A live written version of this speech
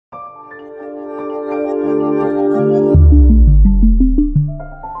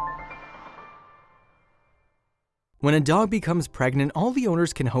When a dog becomes pregnant, all the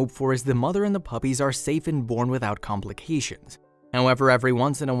owners can hope for is the mother and the puppies are safe and born without complications. However, every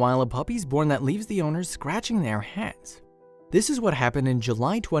once in a while, a puppy's born that leaves the owners scratching their heads. This is what happened in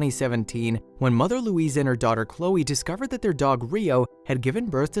July 2017 when mother Louise and her daughter Chloe discovered that their dog Rio had given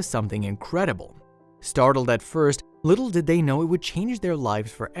birth to something incredible. Startled at first, little did they know it would change their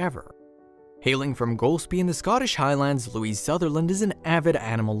lives forever. Hailing from Golspie in the Scottish Highlands, Louise Sutherland is an avid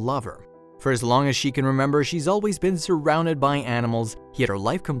animal lover. For as long as she can remember, she's always been surrounded by animals, yet her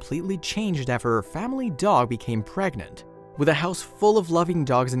life completely changed after her family dog became pregnant. With a house full of loving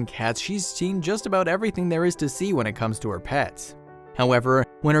dogs and cats, she's seen just about everything there is to see when it comes to her pets. However,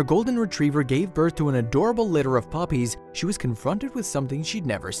 when her golden retriever gave birth to an adorable litter of puppies, she was confronted with something she'd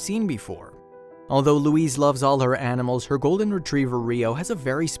never seen before. Although Louise loves all her animals, her golden retriever Rio has a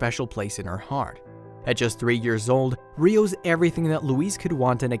very special place in her heart. At just 3 years old, Rio's everything that Louise could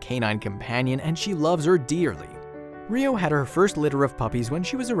want in a canine companion, and she loves her dearly. Rio had her first litter of puppies when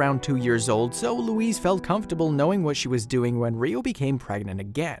she was around 2 years old, so Louise felt comfortable knowing what she was doing when Rio became pregnant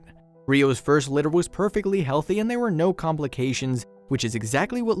again. Rio's first litter was perfectly healthy and there were no complications, which is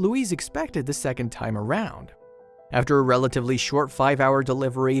exactly what Louise expected the second time around. After a relatively short 5-hour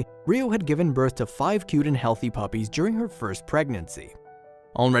delivery, Rio had given birth to 5 cute and healthy puppies during her first pregnancy.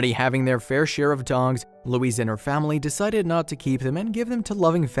 Already having their fair share of dogs, Louise and her family decided not to keep them and give them to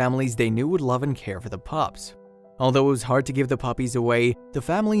loving families they knew would love and care for the pups. Although it was hard to give the puppies away, the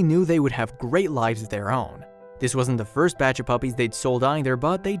family knew they would have great lives of their own. This wasn't the first batch of puppies they'd sold either,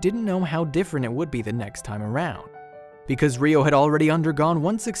 but they didn't know how different it would be the next time around. Because Rio had already undergone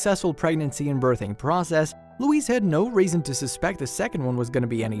one successful pregnancy and birthing process, Louise had no reason to suspect the second one was going to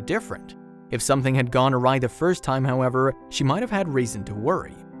be any different. If something had gone awry the first time, however, she might have had reason to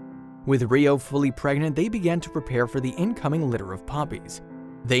worry. With Rio fully pregnant, they began to prepare for the incoming litter of puppies.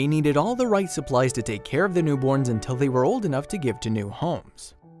 They needed all the right supplies to take care of the newborns until they were old enough to give to new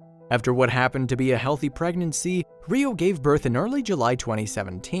homes. After what happened to be a healthy pregnancy, Rio gave birth in early July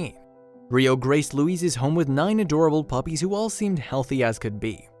 2017. Rio graced Louise's home with 9 adorable puppies who all seemed healthy as could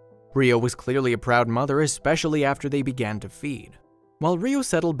be. Rio was clearly a proud mother, especially after they began to feed. While Rio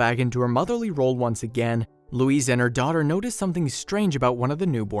settled back into her motherly role once again, Louise and her daughter noticed something strange about one of the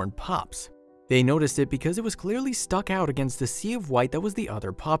newborn pups. They noticed it because it was clearly stuck out against the sea of white that was the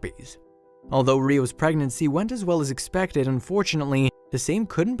other puppies. Although Rio's pregnancy went as well as expected, unfortunately, the same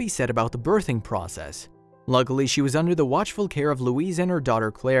couldn't be said about the birthing process. Luckily, she was under the watchful care of Louise and her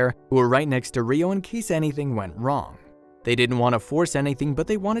daughter Claire, who were right next to Rio in case anything went wrong. They didn't want to force anything, but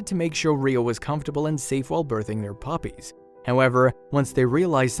they wanted to make sure Rio was comfortable and safe while birthing their puppies. However, once they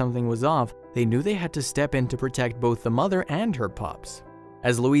realized something was off, they knew they had to step in to protect both the mother and her pups.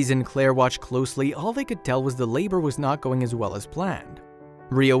 As Louise and Claire watched closely, all they could tell was the labor was not going as well as planned.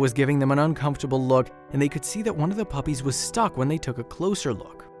 Rio was giving them an uncomfortable look, and they could see that one of the puppies was stuck when they took a closer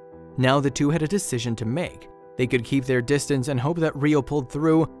look. Now the two had a decision to make. They could keep their distance and hope that Rio pulled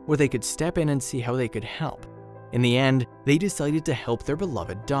through, or they could step in and see how they could help. In the end, they decided to help their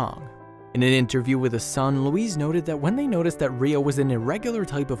beloved dog. In an interview with The Sun, Louise noted that when they noticed that Rio was in an irregular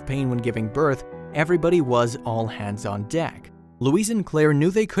type of pain when giving birth, everybody was all hands on deck. Louise and Claire knew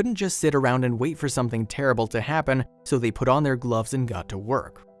they couldn't just sit around and wait for something terrible to happen, so they put on their gloves and got to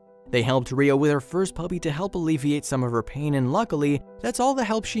work. They helped Rio with her first puppy to help alleviate some of her pain, and luckily, that's all the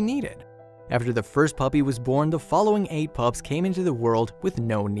help she needed. After the first puppy was born, the following 8 pups came into the world with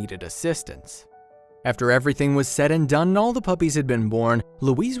no needed assistance. After everything was said and done and all the puppies had been born,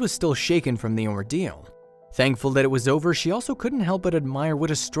 Louise was still shaken from the ordeal. Thankful that it was over, she also couldn't help but admire what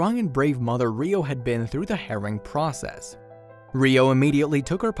a strong and brave mother Rio had been through the harrowing process. Rio immediately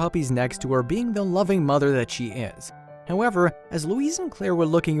took her puppies next to her, being the loving mother that she is. However, as Louise and Claire were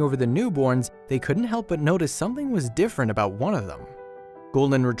looking over the newborns, they couldn't help but notice something was different about one of them.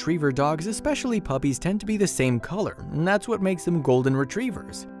 Golden Retriever dogs, especially puppies, tend to be the same color, and that's what makes them Golden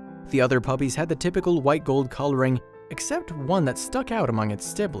Retrievers. The other puppies had the typical white-gold coloring, except one that stuck out among its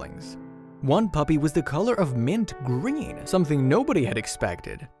siblings. One puppy was the color of mint green, something nobody had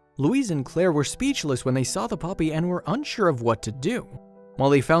expected. Louise and Claire were speechless when they saw the puppy and were unsure of what to do. While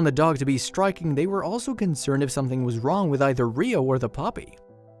they found the dog to be striking, they were also concerned if something was wrong with either Rio or the puppy.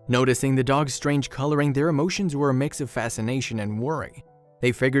 Noticing the dog's strange coloring, their emotions were a mix of fascination and worry.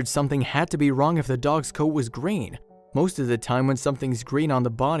 They figured something had to be wrong if the dog's coat was green. Most of the time when something's green on the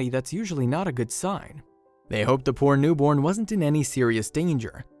body, that's usually not a good sign. They hoped the poor newborn wasn't in any serious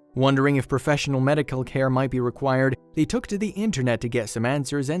danger. Wondering if professional medical care might be required, they took to the internet to get some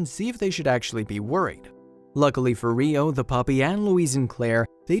answers and see if they should actually be worried. Luckily for Rio, the puppy, and Louise and Claire,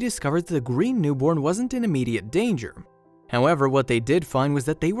 they discovered that the green newborn wasn't in immediate danger. However, what they did find was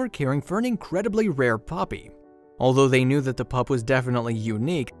that they were caring for an incredibly rare puppy. Although they knew that the pup was definitely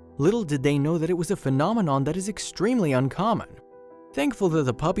unique, little did they know that it was a phenomenon that is extremely uncommon. Thankful that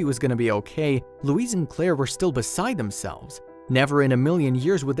the puppy was going to be okay, Louise and Claire were still beside themselves. Never in a million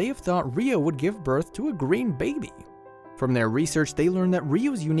years would they have thought Rio would give birth to a green baby. From their research, they learned that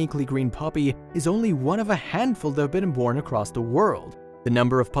Rio's uniquely green puppy is only one of a handful that have been born across the world. The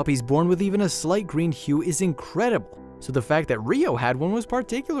number of puppies born with even a slight green hue is incredible, so the fact that Rio had one was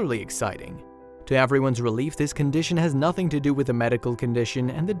particularly exciting. To everyone's relief, this condition has nothing to do with a medical condition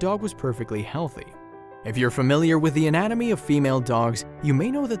and the dog was perfectly healthy. If you're familiar with the anatomy of female dogs, you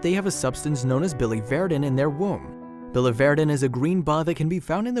may know that they have a substance known as biliverdin in their womb. Biliverdin is a green bud that can be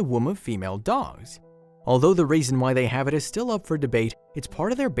found in the womb of female dogs. Although the reason why they have it is still up for debate, it's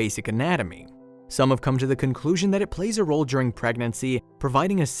part of their basic anatomy. Some have come to the conclusion that it plays a role during pregnancy,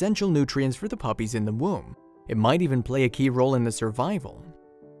 providing essential nutrients for the puppies in the womb. It might even play a key role in the survival.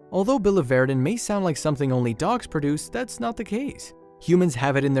 Although biliverdin may sound like something only dogs produce, that's not the case. Humans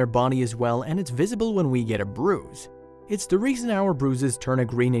have it in their body as well, and it's visible when we get a bruise. It's the reason our bruises turn a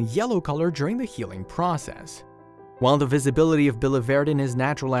green and yellow color during the healing process. While the visibility of biliverdin is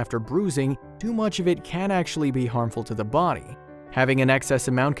natural after bruising, too much of it can actually be harmful to the body. Having an excess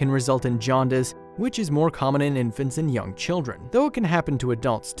amount can result in jaundice, which is more common in infants and young children, though it can happen to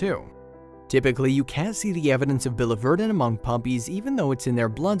adults too. Typically, you can't see the evidence of biliverdin among puppies even though it's in their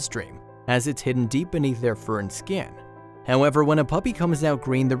bloodstream, as it's hidden deep beneath their fur and skin. However, when a puppy comes out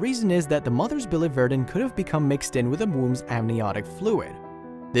green, the reason is that the mother's biliverdin could have become mixed in with the womb's amniotic fluid.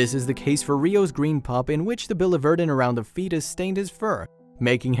 This is the case for Rio's green pup, in which the biliverdin around the fetus stained his fur,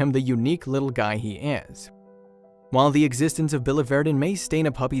 making him the unique little guy he is. While the existence of biliverdin may stain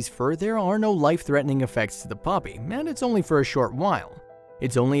a puppy's fur, there are no life-threatening effects to the puppy, and it's only for a short while.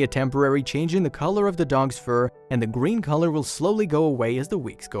 It's only a temporary change in the color of the dog's fur, and the green color will slowly go away as the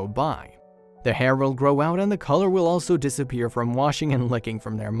weeks go by. The hair will grow out and the color will also disappear from washing and licking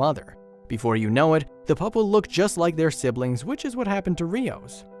from their mother. Before you know it, the pup will look just like their siblings, which is what happened to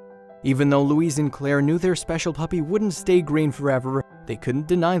Rio's. Even though Louise and Claire knew their special puppy wouldn't stay green forever, they couldn't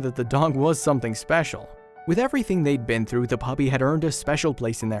deny that the dog was something special. With everything they'd been through, the puppy had earned a special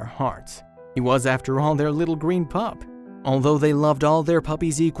place in their hearts. He was, after all, their little green pup. Although they loved all their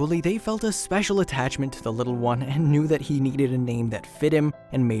puppies equally, they felt a special attachment to the little one and knew that he needed a name that fit him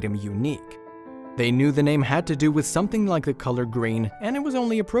and made him unique. They knew the name had to do with something like the color green, and it was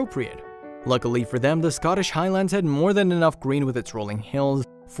only appropriate. Luckily for them, the Scottish Highlands had more than enough green with its rolling hills,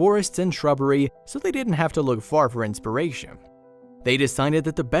 forests, and shrubbery, so they didn't have to look far for inspiration. They decided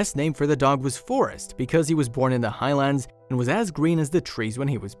that the best name for the dog was Forest because he was born in the Highlands and was as green as the trees when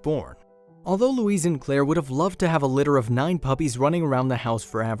he was born. Although Louise and Claire would have loved to have a litter of 9 puppies running around the house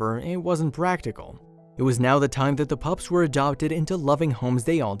forever, it wasn't practical. It was now the time that the pups were adopted into loving homes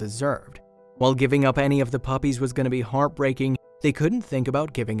they all deserved. While giving up any of the puppies was going to be heartbreaking, they couldn't think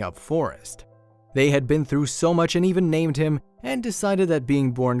about giving up Forest. They had been through so much and even named him, and decided that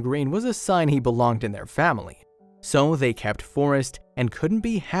being born green was a sign he belonged in their family. So they kept Forest and couldn't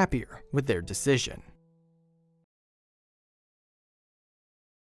be happier with their decision.